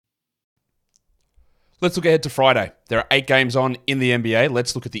Let's look ahead to Friday. There are 8 games on in the NBA.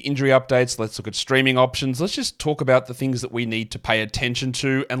 Let's look at the injury updates. Let's look at streaming options. Let's just talk about the things that we need to pay attention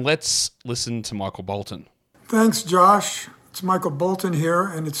to, and let's listen to Michael Bolton. Thanks, Josh. It's Michael Bolton here,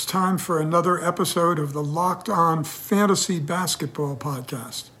 and it's time for another episode of the Locked On Fantasy Basketball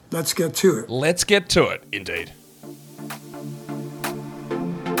Podcast. Let's get to it. Let's get to it, indeed.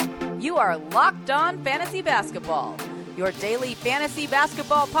 You are Locked On Fantasy Basketball, your daily fantasy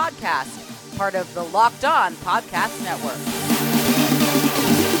basketball podcast, part of the Locked On Podcast Network.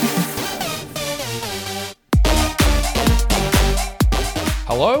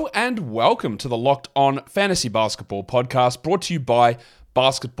 Hello and welcome to the Locked On Fantasy Basketball Podcast, brought to you by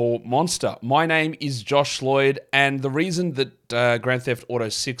Basketball Monster. My name is Josh Lloyd, and the reason that Grand Theft Auto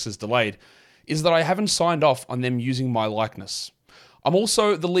 6 is delayed is that I haven't signed off on them using my likeness. I'm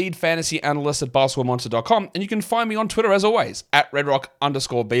also the lead fantasy analyst at basketballmonster.com, and you can find me on Twitter as always, at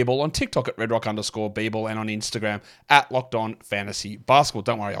redrock_Beeble, on TikTok at redrock_Beeble, and on Instagram at LockedOnFantasyBasketball.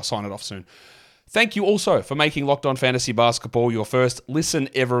 Don't worry, I'll sign it off soon. Thank you also for making Locked On Fantasy Basketball your first listen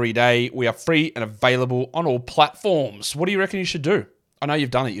every day. We are free and available on all platforms. What do you reckon you should do? I know you've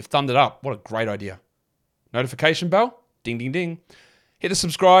done it. You've thumbed it up. What a great idea. Notification bell? Ding, ding, ding. Hit the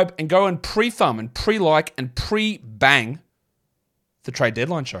subscribe and go and pre-thumb and pre-like and pre-bang the trade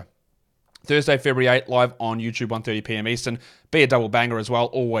deadline show. Thursday, February 8th, live on YouTube, 1:30 p.m. Eastern. Be a double banger as well.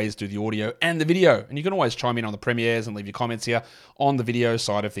 Always do the audio and the video. And you can always chime in on the premieres and leave your comments here on the video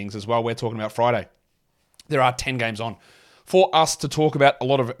side of things as well. We're talking about Friday. There are 10 games on for us to talk about. A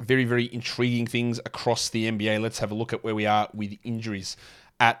lot of very, very intriguing things across the NBA. Let's have a look at where we are with injuries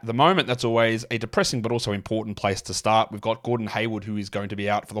at the moment. That's always a depressing but also important place to start. We've got Gordon Hayward, who is going to be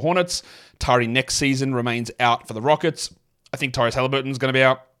out for the Hornets. Tari next season remains out for the Rockets. I think Tyrese Halliburton's going to be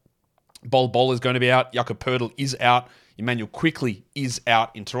out. Bol is going to be out. Jakob Poeltl is out. Emmanuel Quickley is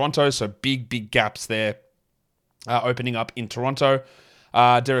out in Toronto. So big gaps there opening up in Toronto.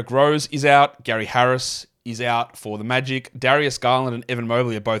 Derrick Rose is out. Gary Harris is out for the Magic. Darius Garland and Evan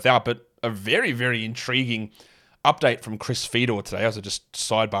Mobley are both out. But a very, very intriguing update from Chris Fedor today, as I just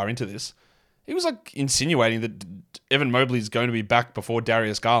sidebar into this. He was insinuating that Evan Mobley is going to be back before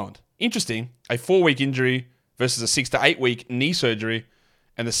Darius Garland. Interesting. A 4-week injury versus a 6 to 8 week knee surgery.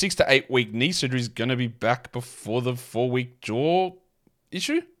 And the 6 to 8 week knee surgery is going to be back before the 4-week jaw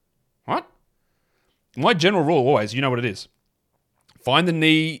issue? What? My general rule always, you know what it is. Find the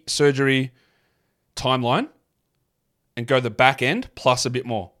knee surgery timeline and go the back end plus a bit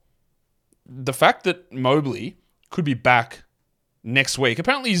more. The fact that Mobley could be back next week,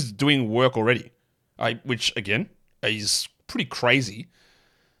 apparently he's doing work already, which, again, is pretty crazy.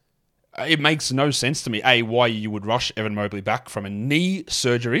 It makes no sense to me, why you would rush Evan Mobley back from a knee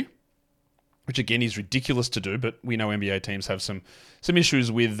surgery, which again is ridiculous to do, but we know NBA teams have some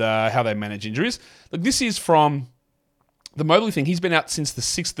issues with how they manage injuries. Look, this is from the Mobley thing. He's been out since the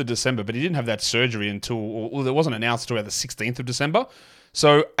 6th of December, but he didn't have that surgery until, or it wasn't announced until about the 16th of December.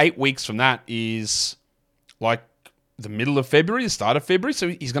 So 8 weeks from that is like the middle of February, the start of February. So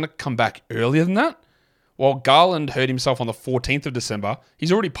he's going to come back earlier than that. While Garland hurt himself on the 14th of December,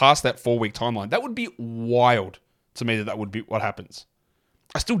 he's already passed that 4-week timeline. That would be wild to me that would be what happens.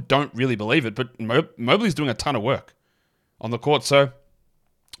 I still don't really believe it, but Mobley's doing a ton of work on the court. So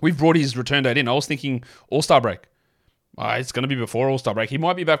we've brought his return date in. I was thinking All-Star break. It's going to be before All-Star break. He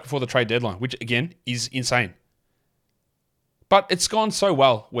might be back before the trade deadline, which again is insane. But it's gone so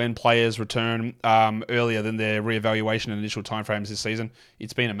well when players return earlier than their reevaluation and initial timeframes this season.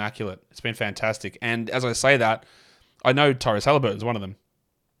 It's been immaculate. It's been fantastic. And as I say that, I know Tyrese Halliburton's one of them.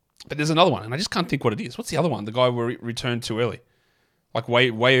 But there's another one, and I just can't think what it is. What's the other one? The guy who returned too early. Like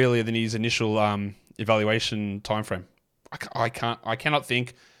way earlier than his initial evaluation timeframe. I cannot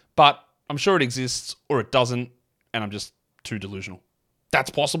think, but I'm sure it exists or it doesn't, and I'm just too delusional. That's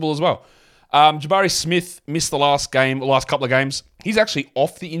possible as well. Jabari Smith missed the last couple of games. He's actually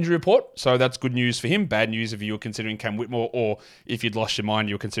off the injury report, so that's good news for him. Bad news if you were considering Cam Whitmore, or if you'd lost your mind,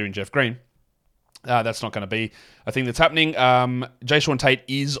 you were considering Jeff Green. That's not going to be a thing that's happening. Jayshawn Tate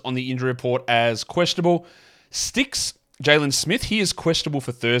is on the injury report as questionable. Sticks Jalen Smith, he is questionable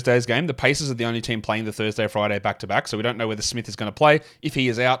for Thursday's game. The Pacers are the only team playing the Thursday-Friday back-to-back, so we don't know whether Smith is going to play. If he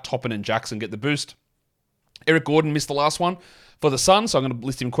is out, Toppin and Jackson get the boost. Eric Gordon missed the last one for the Suns, so I'm going to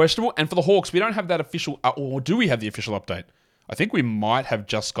list him questionable. And for the Hawks, we don't have that official, or do we have the official update? I think we might have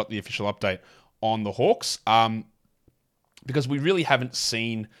just got the official update on the Hawks, because we really haven't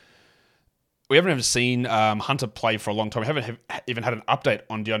seen Hunter play for a long time. We haven't even had an update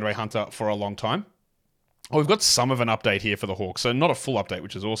on DeAndre Hunter for a long time. Oh, we've got some of an update here for the Hawks, so not a full update,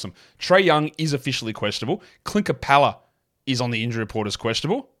 which is awesome. Trae Young is officially questionable. Clint Capella is on the injury report as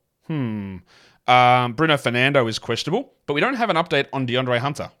questionable. Bruno Fernando is questionable, but we don't have an update on DeAndre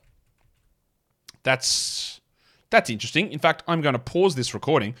Hunter. That's interesting. In fact, I'm going to pause this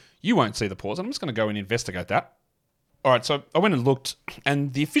recording. You won't see the pause. I'm just going to go and investigate that. All right, so I went and looked,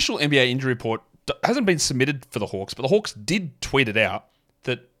 and the official NBA injury report hasn't been submitted for the Hawks, but the Hawks did tweet it out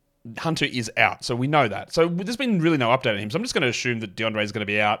that Hunter is out. So we know that. So there's been really no update on him. So I'm just going to assume that DeAndre is going to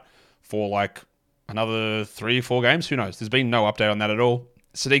be out for like another 3 or 4 games. Who knows? There's been no update on that at all.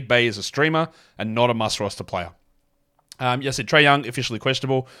 Sadiq Bey is a streamer and not a must-roster player. Yes, Trae Young, officially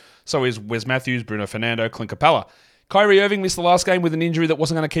questionable. So is Wes Matthews, Bruno Fernando, Clint Capella. Kyrie Irving missed the last game with an injury that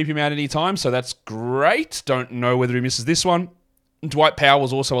wasn't going to keep him out any time, so that's great. Don't know whether he misses this one. Dwight Powell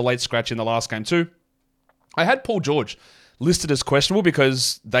was also a late scratch in the last game too. I had Paul George listed as questionable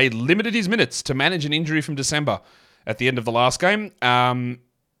because they limited his minutes to manage an injury from December at the end of the last game,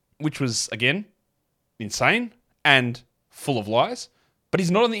 which was, again, insane and full of lies. But he's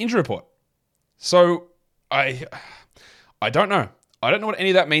not on the injury report. So I don't know. I don't know what any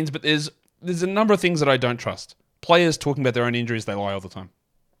of that means, but there's a number of things that I don't trust. Players talking about their own injuries, they lie all the time.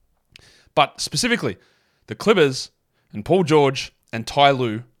 But specifically, the Clippers and Paul George and Ty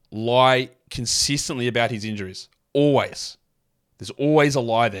Lue lie consistently about his injuries. Always. There's always a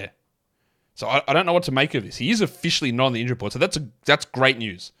lie there. So I don't know what to make of this. He is officially not on the injury report, so that's great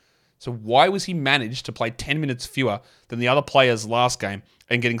news. So why was he managed to play 10 minutes fewer than the other players last game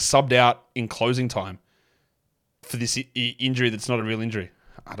and getting subbed out in closing time for this injury that's not a real injury?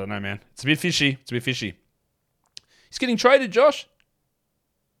 I don't know, man. It's a bit fishy. He's getting traded, Josh.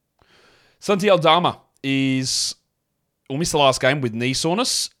 Santi Aldama will miss the last game with knee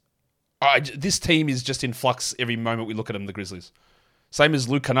soreness. This team is just in flux every moment we look at them, the Grizzlies. Same as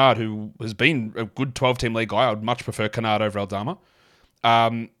Luke Kennard, who has been a good 12-team league guy. I would much prefer Kennard over Aldama.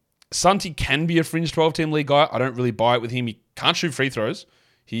 Santi can be a fringe 12-team league guy. I don't really buy it with him. He can't shoot free throws.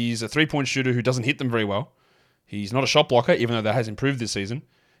 He's a three-point shooter who doesn't hit them very well. He's not a shot blocker, even though that has improved this season.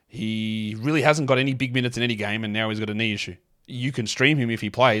 He really hasn't got any big minutes in any game, and now he's got a knee issue. You can stream him if he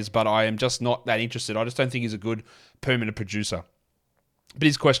plays, but I am just not that interested. I just don't think he's a good permanent producer. But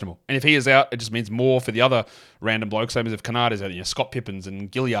he's questionable. And if he is out, it just means more for the other random blokes. Same as if Kennard is out. Scott Pippins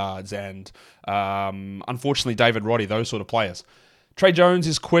and Gilliards and, unfortunately, David Roddy, those sort of players. Trey Jones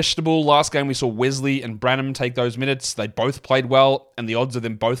is questionable. Last game we saw Wesley and Branham take those minutes. They both played well, and the odds of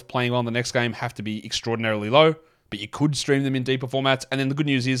them both playing well in the next game have to be extraordinarily low. But you could stream them in deeper formats. And then the good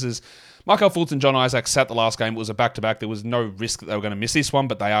news is Markel Fultz and John Isaac sat the last game. It was a back-to-back. There was no risk that they were going to miss this one,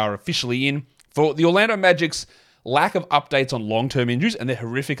 but they are officially in. For the Orlando Magic's lack of updates on long-term injuries, and they're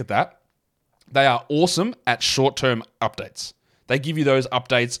horrific at that, they are awesome at short-term updates. They give you those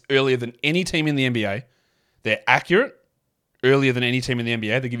updates earlier than any team in the NBA. They're accurate earlier than any team in the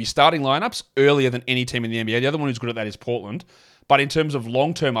NBA. They give you starting lineups earlier than any team in the NBA. The other one who's good at that is Portland. But in terms of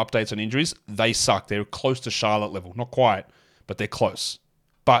long-term updates on injuries, they suck. They're close to Charlotte level. Not quite, but they're close.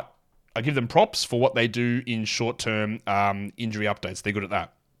 But I give them props for what they do in short-term injury updates. They're good at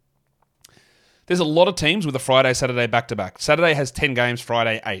that. There's a lot of teams with a Friday, Saturday back-to-back. Saturday has 10 games,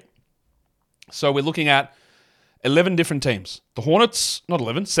 Friday 8. So we're looking at 11 different teams. The Hornets, not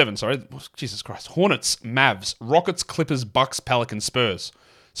 11, 7, sorry. Jesus Christ. Hornets, Mavs, Rockets, Clippers, Bucks, Pelicans, Spurs.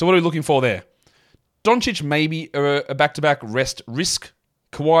 So what are we looking for there? Doncic, maybe a back-to-back rest risk.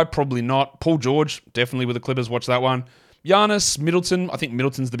 Kawhi, probably not. Paul George, definitely with the Clippers. Watch that one. Giannis, Middleton. I think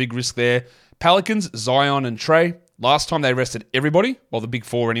Middleton's the big risk there. Pelicans, Zion and Trey. Last time they rested everybody. Well, the big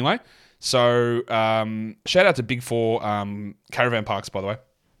four anyway. So shout out to Big Four Caravan Parks, by the way.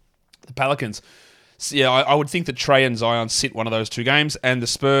 The Pelicans. So, yeah, I would think that Trey and Zion sit one of those two games. And the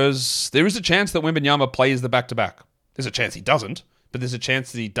Spurs, there is a chance that Wembanyama plays the back-to-back. There's a chance he doesn't, but there's a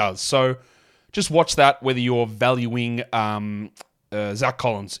chance that he does. So just watch that, whether you're valuing Zach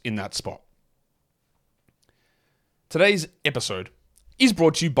Collins in that spot. Today's episode is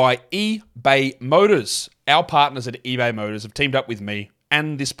brought to you by eBay Motors. Our partners at eBay Motors have teamed up with me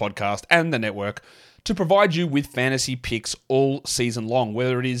and this podcast and the network to provide you with fantasy picks all season long.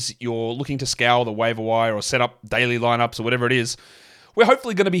 Whether it is you're looking to scour the waiver wire or set up daily lineups or whatever it is, we're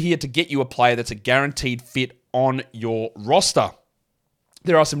hopefully going to be here to get you a player that's a guaranteed fit on your roster.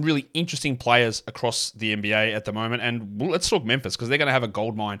 There are some really interesting players across the NBA at the moment, and let's talk Memphis because they're going to have a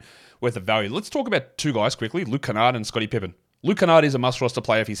gold mine worth of value. Let's talk about two guys quickly, Luke Kennard and Scottie Pippen. Luke Kennard is a must-roster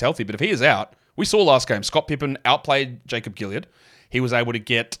player if he's healthy, but if he is out, we saw last game, Scott Pippen outplayed Jacob Gilead. He was able to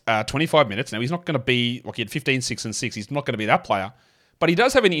get 25 minutes. Now, he's not going to be, like he had 15, 6, and 6. He's not going to be that player, but he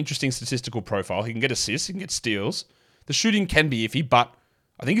does have an interesting statistical profile. He can get assists, he can get steals. The shooting can be iffy, but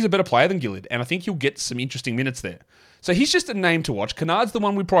I think he's a better player than Gillard, and I think he'll get some interesting minutes there. So he's just a name to watch. Kennard's the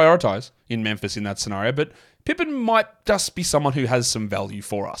one we prioritise in Memphis in that scenario, but Pippen might just be someone who has some value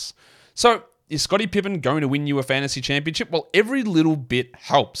for us. So is Scottie Pippen going to win you a fantasy championship? Well, every little bit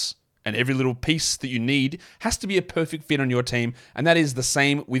helps, and every little piece that you need has to be a perfect fit on your team, and that is the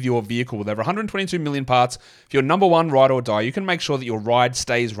same with your vehicle. With over 122 million parts, for your number one ride or die, you can make sure that your ride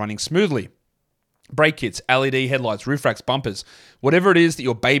stays running smoothly. Brake kits, LED headlights, roof racks, bumpers, whatever it is that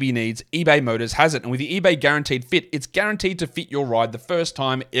your baby needs, eBay Motors has it. And with the eBay Guaranteed Fit, it's guaranteed to fit your ride the first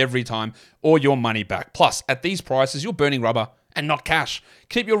time, every time, or your money back. Plus, at these prices, you're burning rubber and not cash.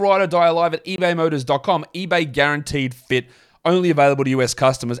 Keep your ride or die alive at ebaymotors.com. eBay Guaranteed Fit, only available to US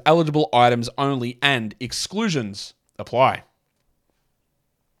customers, eligible items only, and exclusions apply.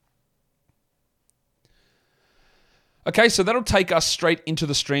 Okay, so that'll take us straight into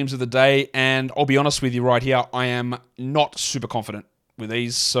the streams of the day, and I'll be honest with you right here, I am not super confident with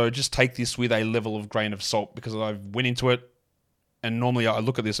these, so just take this with a level of grain of salt, because I went into it, and normally I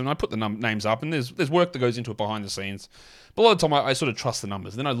look at this and I put the names up, and there's work that goes into it behind the scenes, but a lot of the time I sort of trust the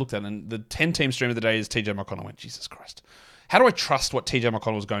numbers. Then I looked at it, and the 10-team stream of the day is TJ McConnell. I went, Jesus Christ, how do I trust what TJ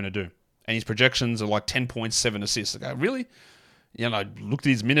McConnell is going to do? And his projections are like 10 points, 7 assists. I go, really? You know, I looked at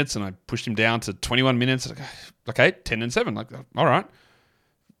his minutes and I pushed him down to 21 minutes. Okay, 10 and 7. Like, all right.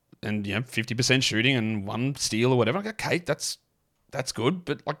 And, 50% shooting and 1 steal or whatever. Like, okay, that's good.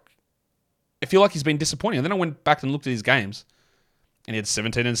 But, like, I feel like he's been disappointing. And then I went back and looked at his games. And he had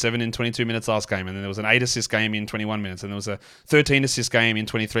 17 and 7 in 22 minutes last game. And then there was an 8 assist game in 21 minutes. And there was a 13 assist game in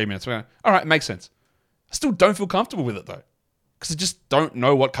 23 minutes. All right, it makes sense. I still don't feel comfortable with it, though. Because I just don't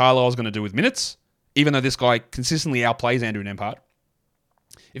know what Carlisle's going to do with minutes. Even though this guy consistently outplays Andrew Nembhard.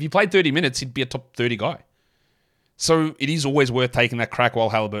 If he played 30 minutes, he'd be a top 30 guy. So it is always worth taking that crack while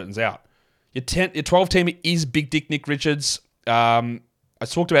Halliburton's out. Your 12 team is Big Dick Nick Richards. I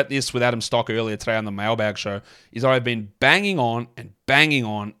talked about this with Adam Stock earlier today on the Mailbag Show. Is I've been banging on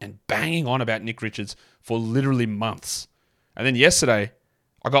about Nick Richards for literally months. And then yesterday,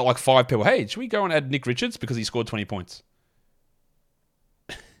 I got like 5 people, hey, should we go and add Nick Richards because he scored 20 points?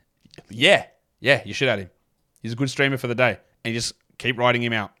 Yeah, you should add him. He's a good streamer for the day. And you just keep riding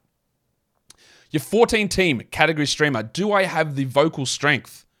him out. Your 14-team category streamer. Do I have the vocal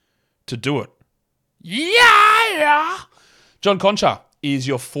strength to do it? Yeah. John Concha is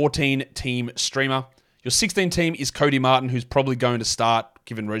your 14-team streamer. Your 16-team is Cody Martin, who's probably going to start,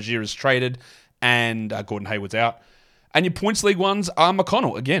 given Rozier is traded and Gordon Hayward's out. And your points league ones are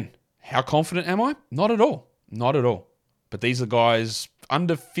McConnell. Again, how confident am I? Not at all. But these are guys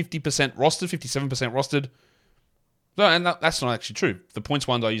under 50% rostered, 57% rostered. No, and that's not actually true. The points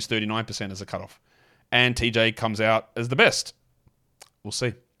ones, I use 39% as a cutoff. And TJ comes out as the best. We'll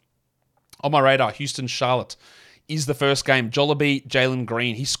see. On my radar, Houston-Charlotte is the first game. Jollibee, Jalen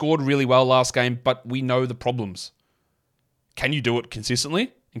Green. He scored really well last game, but we know the problems. Can you do it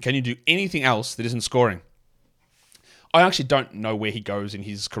consistently? And can you do anything else that isn't scoring? I actually don't know where he goes in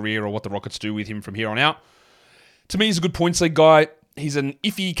his career or what the Rockets do with him from here on out. To me, he's a good points league guy. He's an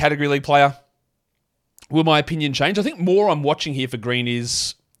iffy category league player. Will my opinion change? I think more I'm watching here for Green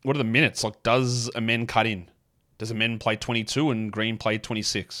is, what are the minutes? Like, does Amen cut in? Does Amen play 22 and Green play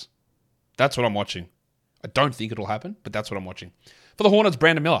 26? That's what I'm watching. I don't think it'll happen, but that's what I'm watching. For the Hornets,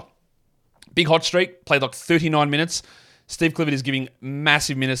 Brandon Miller. Big hot streak, played like 39 minutes. Steve Clifford is giving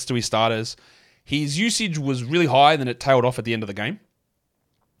massive minutes to his starters. His usage was really high, then it tailed off at the end of the game.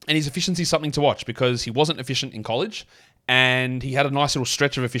 And his efficiency is something to watch because he wasn't efficient in college and he had a nice little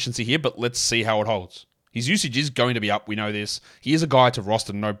stretch of efficiency here, but let's see how it holds. His usage is going to be up, we know this. He is a guy to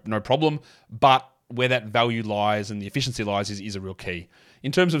roster, no problem, but where that value lies and the efficiency lies is a real key.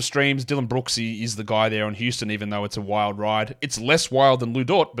 In terms of streams, Dylan Brooks is the guy there on Houston, even though it's a wild ride. It's less wild than Lou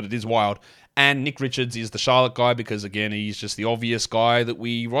Dort, but it is wild. And Nick Richards is the Charlotte guy because, again, he's just the obvious guy that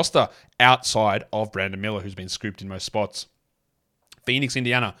we roster outside of Brandon Miller, who's been scooped in most spots. Phoenix,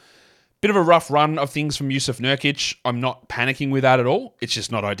 Indiana. Bit of a rough run of things from Yusuf Nurkic. I'm not panicking with that at all. It's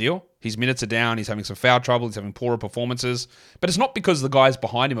just not ideal. His minutes are down. He's having some foul trouble. He's having poorer performances. But it's not because the guys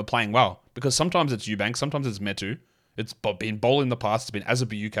behind him are playing well. Because sometimes it's Eubanks. Sometimes it's Metu. It's been Bol in the past. It's been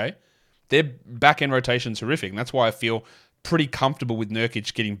Azubu UK. Their back-end rotation's horrific. And that's why I feel pretty comfortable with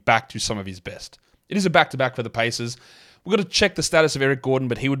Nurkic getting back to some of his best. It is a back-to-back for the Pacers. We've got to check the status of Eric Gordon,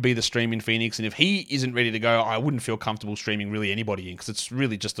 but he would be the stream in Phoenix. And if he isn't ready to go, I wouldn't feel comfortable streaming really anybody in because it's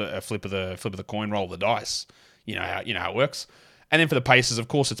really just a flip of the coin, roll of the dice. You know how it works. And then for the Pacers, of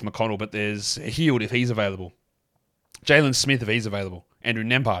course, it's McConnell, but there's Hield if he's available. Jalen Smith if he's available. Andrew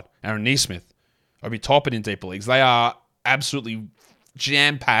Nembhard, Aaron Nesmith, Obi Toppin in deeper leagues. They are absolutely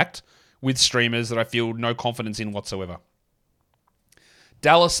jam-packed with streamers that I feel no confidence in whatsoever.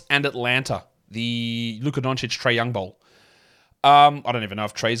 Dallas and Atlanta, the Luka Doncic Trae Young Bowl. I don't even know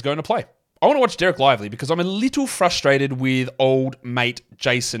if Trae's going to play. I want to watch Derek Lively because I'm a little frustrated with old mate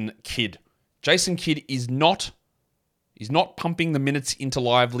Jason Kidd. Jason Kidd is not pumping the minutes into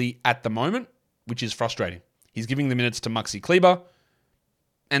Lively at the moment, which is frustrating. He's giving the minutes to Maxi Kleber.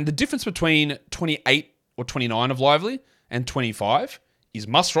 And the difference between 28 or 29 of Lively and 25 is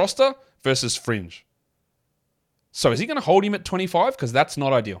must roster versus fringe. So is he going to hold him at 25? Because that's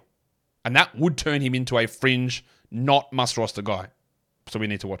not ideal. And that would turn him into a fringe, not must roster guy. So we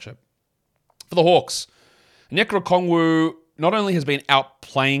need to watch it. For the Hawks, Onyeka Okongwu not only has been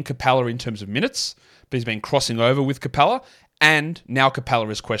outplaying Capella in terms of minutes, but he's been crossing over with Capella, and now Capella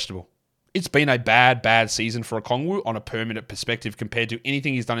is questionable. It's been a bad season for Okongwu on a per-minute perspective compared to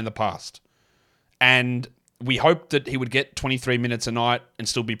anything he's done in the past. And we hoped that he would get 23 minutes a night and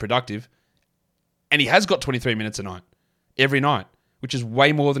still be productive. And he has got 23 minutes a night, every night, which is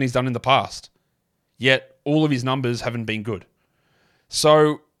way more than he's done in the past. Yet, all of his numbers haven't been good.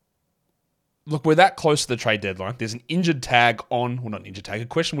 So, look, we're that close to the trade deadline. There's an injured tag on, well, not an injured tag, a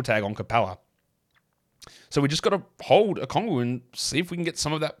questionable tag on Capella. So we just got to hold Okongwu and see if we can get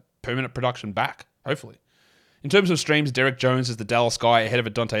some of that permanent production back, hopefully. In terms of streams, Derek Jones is the Dallas guy ahead of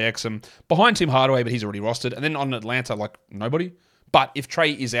Adonte Exum, behind Tim Hardaway, but he's already rostered. And then on Atlanta, like, nobody. But if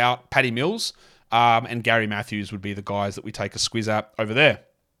Trae is out, Patty Mills and Gary Matthews would be the guys that we take a squiz at over there.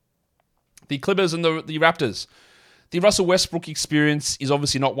 The Clippers and the Raptors. The Russell Westbrook experience is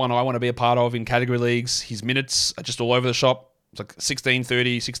obviously not one I want to be a part of in category leagues. His minutes are just all over the shop. It's like 16,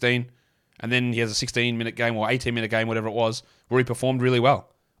 30, 16. And then he has a 16-minute game or 18-minute game, whatever it was, where he performed really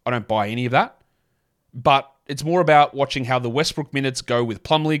well. I don't buy any of that. But it's more about watching how the Westbrook minutes go with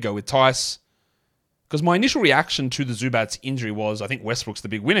Plumlee, go with Tice. Because my initial reaction to the Zubats injury was, I think Westbrook's the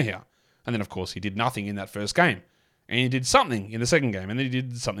big winner here. And then, of course, he did nothing in that first game. And he did something in the second game. And then he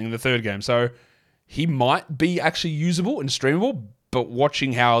did something in the third game. So he might be actually usable and streamable, but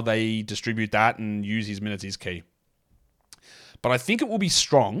watching how they distribute that and use his minutes is key. But I think it will be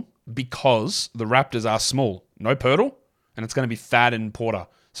strong because the Raptors are small. No Pirtle, and it's going to be Thad and Porter.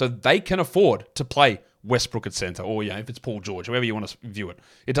 So they can afford to play Westbrook at center, or if it's Paul George, however you want to view it.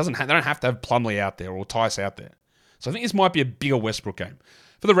 They don't have to have Plumlee out there or Tice out there. So I think this might be a bigger Westbrook game.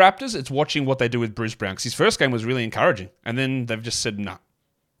 For the Raptors, it's watching what they do with Bruce Brown, because his first game was really encouraging, and then they've just said, no,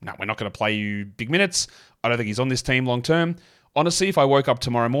 we're not going to play you big minutes. I don't think he's on this team long term. Honestly, if I woke up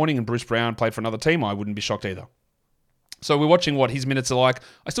tomorrow morning and Bruce Brown played for another team, I wouldn't be shocked either. So we're watching what his minutes are like.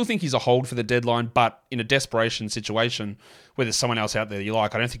 I still think he's a hold for the deadline, but in a desperation situation where there's someone else out there that you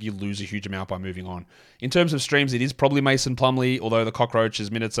like, I don't think you lose a huge amount by moving on. In terms of streams, it is probably Mason Plumlee, although the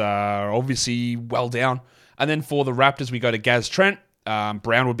Cockroach's minutes are obviously well down. And then for the Raptors, we go to Gaz Trent.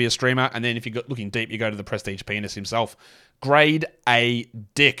 Brown would be a streamer. And then if you're looking deep, you go to the Prestige Penis himself. Grade A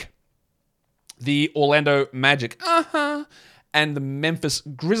dick. The Orlando Magic. And the Memphis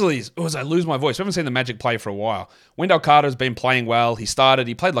Grizzlies. Oh, as I lose my voice. We haven't seen the Magic play for a while. Wendell Carter's been playing well. He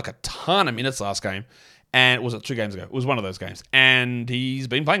played like a ton of minutes last game. And was it 2 games ago? It was one of those games. And he's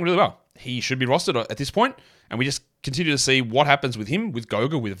been playing really well. He should be rostered at this point. And we just continue to see what happens with him, with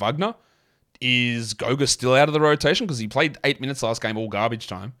Goga, with Wagner. Is Goga still out of the rotation? Because he played 8 minutes last game, all garbage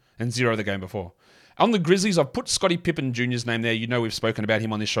time, and 0 the game before. On the Grizzlies, I've put Scottie Pippen Jr.'s name there. You know we've spoken about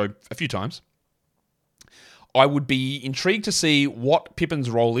him on this show a few times. I would be intrigued to see what Pippen's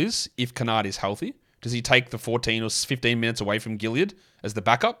role is if Kennard is healthy. Does he take the 14 or 15 minutes away from Gilead as the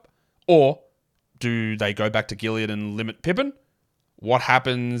backup? Or do they go back to Gilead and limit Pippen? What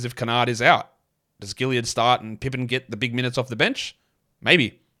happens if Kennard is out? Does Gilead start and Pippen get the big minutes off the bench?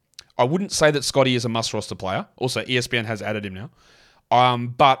 Maybe. I wouldn't say that Scottie is a must-roster player. Also, ESPN has added him now.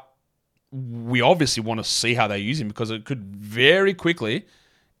 But we obviously want to see how they use him because it could very quickly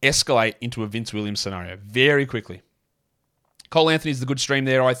escalate into a Vince Williams scenario very quickly. Cole Anthony's the good stream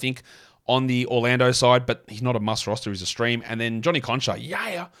there, I think, on the Orlando side, but he's not a must roster, he's a stream. And then Johnny Concha,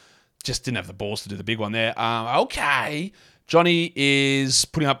 just didn't have the balls to do the big one there. Okay. Johnny is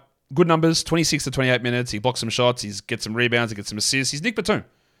putting up good numbers, 26 to 28 minutes. He blocks some shots, he gets some rebounds, he gets some assists. He's Nick Batum,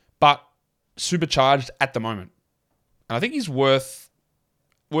 but supercharged at the moment. And I think he's worth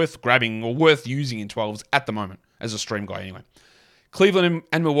grabbing or worth using in 12s at the moment as a stream guy anyway. Cleveland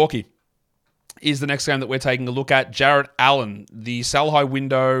and Milwaukee is the next game that we're taking a look at. Jarrett Allen, the sell high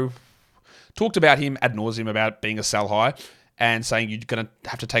window, talked about him ad nauseum about being a sell high and saying you're going to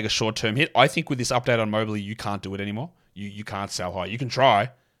have to take a short-term hit. I think with this update on Mobley, you can't do it anymore. You can't sell high. You can try.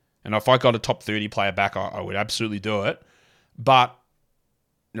 And if I got a top 30 player back, I would absolutely do it. But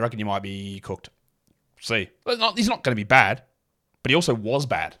I reckon you might be cooked. See. He's not going to be bad, but he also was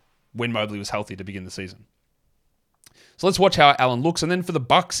bad when Mobley was healthy to begin the season. So let's watch how Allen looks. And then for the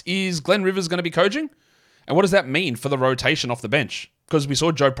Bucks, is Glenn Rivers going to be coaching? And what does that mean for the rotation off the bench? Because we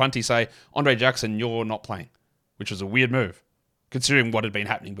saw Joe Prunty say, Andre Jackson, you're not playing, which was a weird move, considering what had been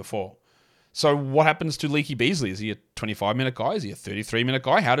happening before. So what happens to Leaky Beasley? Is he a 25-minute guy? Is he a 33-minute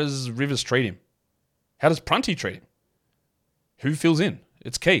guy? How does Rivers treat him? How does Prunty treat him? Who fills in?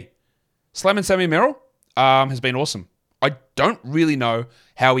 It's key. Slamming Sammy Merrill has been awesome. I don't really know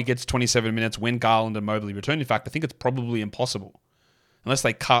how he gets 27 minutes when Garland and Mobley return. In fact, I think it's probably impossible. Unless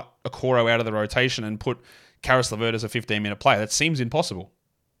they cut Okoro out of the rotation and put Karis LeVert as a 15-minute player. That seems impossible.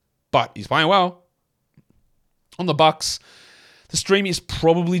 But he's playing well. On the Bucks, the stream is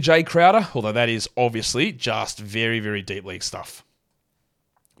probably Jay Crowder, although that is obviously just very, very deep league stuff.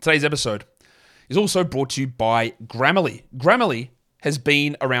 Today's episode is also brought to you by Grammarly. Grammarly has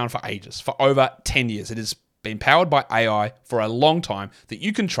been around for ages, for over 10 years. It has been powered by AI for a long time that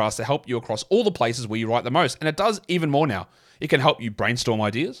you can trust to help you across all the places where you write the most. And it does even more now. It can help you brainstorm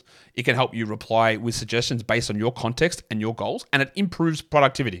ideas. It can help you reply with suggestions based on your context and your goals. And it improves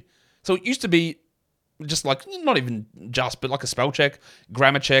productivity. So it used to be just like, not even just, but like a spell check,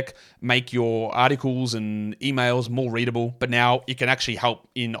 grammar check, make your articles and emails more readable. But now it can actually help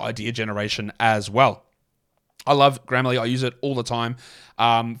in idea generation as well. I love Grammarly. I use it all the time.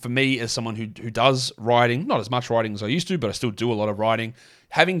 For me, as someone who does writing, not as much writing as I used to, but I still do a lot of writing,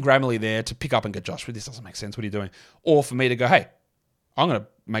 having Grammarly there to pick up and go, Josh, this doesn't make sense. What are you doing? Or for me to go, hey, I'm going to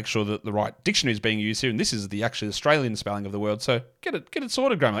make sure that the right dictionary is being used here, and this is the actually Australian spelling of the word. So get it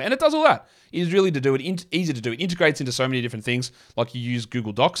sorted, Grammarly, and it does all that. It is really easy to do. It integrates into so many different things. Like you use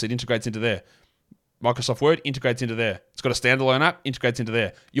Google Docs, it integrates into there. Microsoft Word integrates into there. It's got a standalone app, integrates into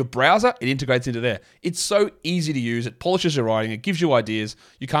there. Your browser, it integrates into there. It's so easy to use. It polishes your writing. It gives you ideas.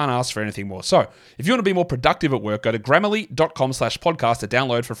 You can't ask for anything more. So if you want to be more productive at work, go to grammarly.com/podcast to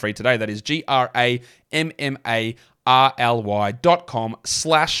download for free today. That is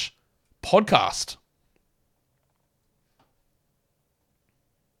grammarly.com/podcast.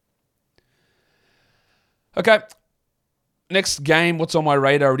 Okay. Next game, what's on my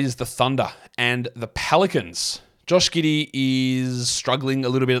radar? It is the Thunder and the Pelicans. Josh Giddey is struggling a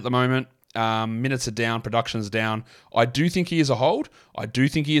little bit at the moment. Minutes are down, production's down. I do think he is a hold. I do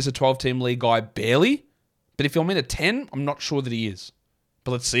think he is a 12-team league guy, barely. But if you're minute 10, I'm not sure that he is.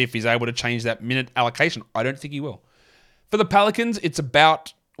 But let's see if he's able to change that minute allocation. I don't think he will. For the Pelicans, it's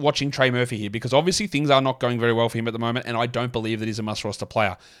about watching Trey Murphy here, because obviously things are not going very well for him at the moment, and I don't believe that he's a must-roster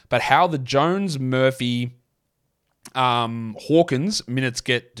player. But how the Jones-Murphy Hawkins minutes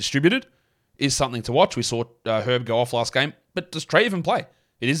get distributed is something to watch. We saw Herb go off last game, but does Trey even play?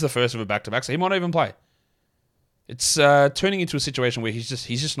 It is the first of a back-to-back, so he might not even play. It's turning into a situation where he's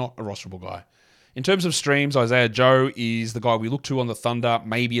just not a rosterable guy. In terms of streams, Isaiah Joe is the guy we look to on the Thunder.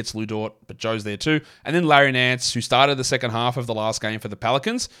 Maybe it's Lu Dort, but Joe's there too. And then Larry Nance, who started the second half of the last game for the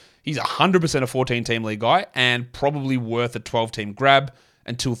Pelicans. He's 100% a 14-team league guy and probably worth a 12-team grab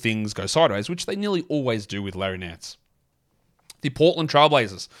until things go sideways, which they nearly always do with Larry Nance. The Portland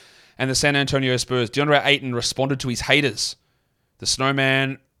Trailblazers and the San Antonio Spurs. DeAndre Ayton responded to his haters. The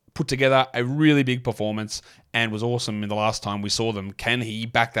Snowman put together a really big performance and was awesome in the last time we saw them. Can he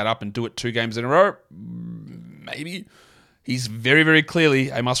back that up and do it 2 games in a row? Maybe. He's very, very clearly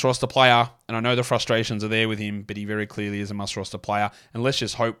a must-roster player, and I know the frustrations are there with him, but he very clearly is a must-roster player, and let's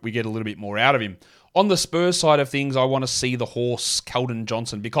just hope we get a little bit more out of him. On the Spurs side of things, I want to see the horse, Keldon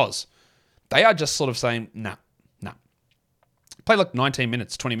Johnson, because they are just sort of saying, nah. Played like 19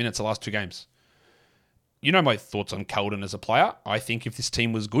 minutes, 20 minutes the last 2 games. You know my thoughts on Keldon as a player. I think if this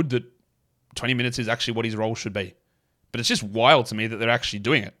team was good, that 20 minutes is actually what his role should be. But it's just wild to me that they're actually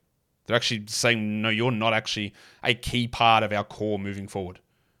doing it. They're actually saying, no, you're not actually a key part of our core moving forward.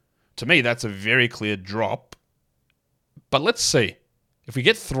 To me, that's a very clear drop. But let's see. If we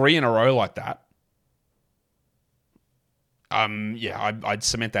get 3 in a row like that, I'd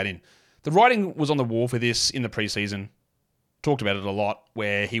cement that in. The writing was on the wall for this in the preseason. Talked about it a lot,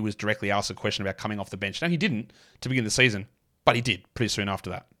 where he was directly asked a question about coming off the bench. Now, he didn't to begin the season, but he did pretty soon after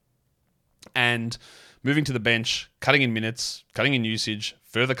that. And moving to the bench, cutting in minutes, cutting in usage,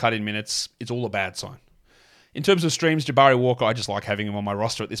 further cut in minutes, it's all a bad sign. In terms of streams, Jabari Walker, I just like having him on my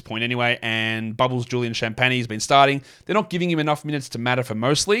roster at this point anyway, and Bubbles Julian Champagny has been starting. They're not giving him enough minutes to matter for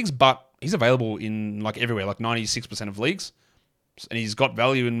most leagues, but he's available in like everywhere, like 96% of leagues, and he's got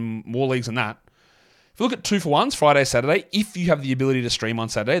value in more leagues than that. If you look at 2-for-1s, Friday, Saturday, if you have the ability to stream on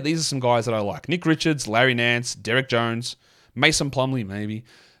Saturday, these are some guys that I like. Nick Richards, Larry Nance, Derek Jones, Mason Plumlee maybe,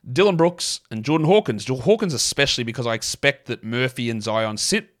 Dylan Brooks, and Jordan Hawkins. Hawkins especially because I expect that Murphy and Zion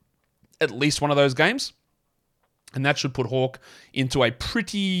sit at least one of those games. And that should put Hawk into a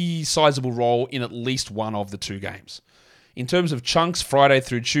pretty sizable role in at least one of the 2 games. In terms of chunks, Friday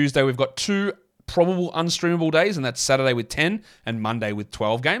through Tuesday, we've got 2 probable unstreamable days, and that's Saturday with 10 and Monday with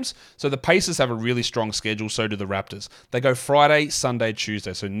 12 games. So the Pacers have a really strong schedule, so do the Raptors. They go Friday, Sunday,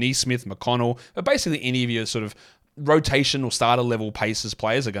 Tuesday. So Nesmith, McConnell, but basically any of your sort of rotation or starter level Pacers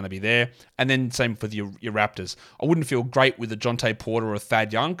players are going to be there. And then same with your Raptors. I wouldn't feel great with a Jonte Porter or a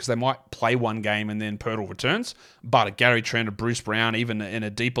Thad Young because they might play one game and then Pirtle returns. But a Gary Trent, a Bruce Brown, even in a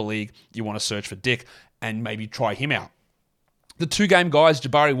deeper league, you want to search for Dick and maybe try him out. The 2-game guys,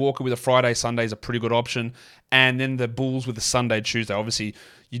 Jabari Walker with a Friday, Sunday is a pretty good option. And then the Bulls with the Sunday, Tuesday. Obviously,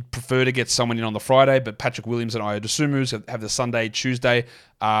 you'd prefer to get someone in on the Friday, but Patrick Williams and Ayo Dosunmu have the Sunday, Tuesday.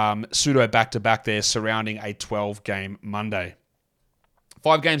 Pseudo back-to-back there surrounding a 12-game Monday.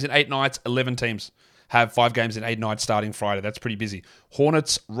 5 games in 8 nights, 11 teams have 5 games in 8 nights starting Friday. That's pretty busy.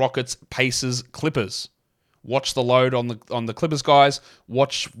 Hornets, Rockets, Pacers, Clippers. Watch the load on the Clippers guys.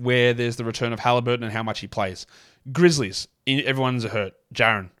 Watch where there's the return of Halliburton and how much he plays. Grizzlies, everyone's hurt.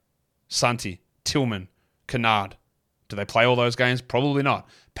 Jaren, Santi, Tillman, Kennard. Do they play all those games? Probably not.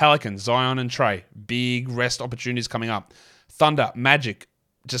 Pelicans, Zion and Trey. Big rest opportunities coming up. Thunder, Magic.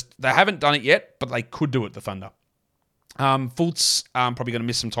 They haven't done it yet, but they could do it, the Thunder. Fultz, probably going to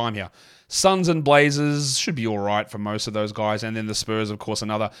miss some time here. Suns and Blazers should be all right for most of those guys. And then the Spurs, of course,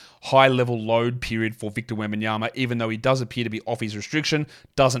 another high-level load period for Victor Wembanyama. Even though he does appear to be off his restriction,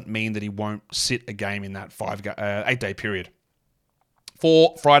 doesn't mean that he won't sit a game in that 8-day period.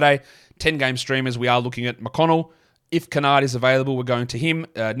 For Friday, 10-game streamers, we are looking at McConnell. If Kennard is available, we're going to him.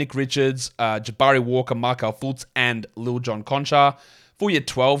 Nick Richards, Jabari Walker, Markelle Fultz, and Lil John Conchar. For your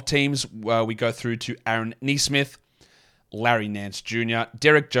 12 teams, we go through to Aaron Nesmith, Larry Nance Jr.,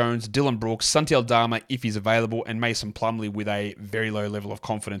 Derek Jones, Dylan Brooks, Santi Aldama, if he's available, and Mason Plumlee with a very low level of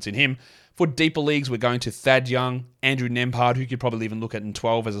confidence in him. For deeper leagues, we're going to Thad Young, Andrew Nembhard, who you could probably even look at in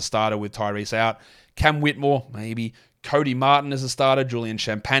 12 as a starter with Tyrese out, Cam Whitmore, maybe, Cody Martin as a starter, Julian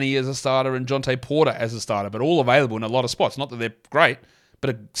Champagnie as a starter, and Jonte Porter as a starter, but all available in a lot of spots. Not that they're great,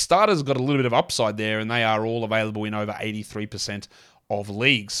 but a starter's got a little bit of upside there, and they are all available in over 83% of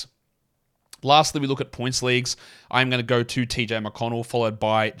leagues. Lastly, we look at points leagues. I'm going to go to TJ McConnell, followed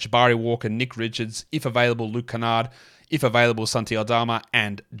by Jabari Walker, Nick Richards, if available, Luke Kennard, if available, Santi Aldama,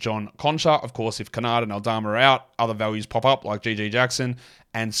 and John Conchar. Of course, if Kennard and Aldama are out, other values pop up like GG Jackson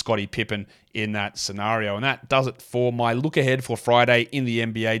and Scottie Pippen in that scenario. And that does it for my look ahead for Friday in the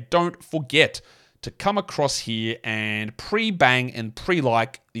NBA. Don't forget to come across here and pre-bang and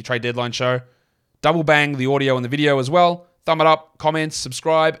pre-like the trade deadline show. Double bang the audio and the video as well. Thumb it up, comments,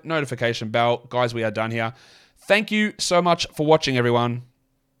 subscribe, notification bell. Guys, we are done here. Thank you so much for watching, everyone.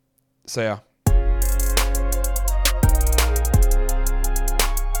 See ya.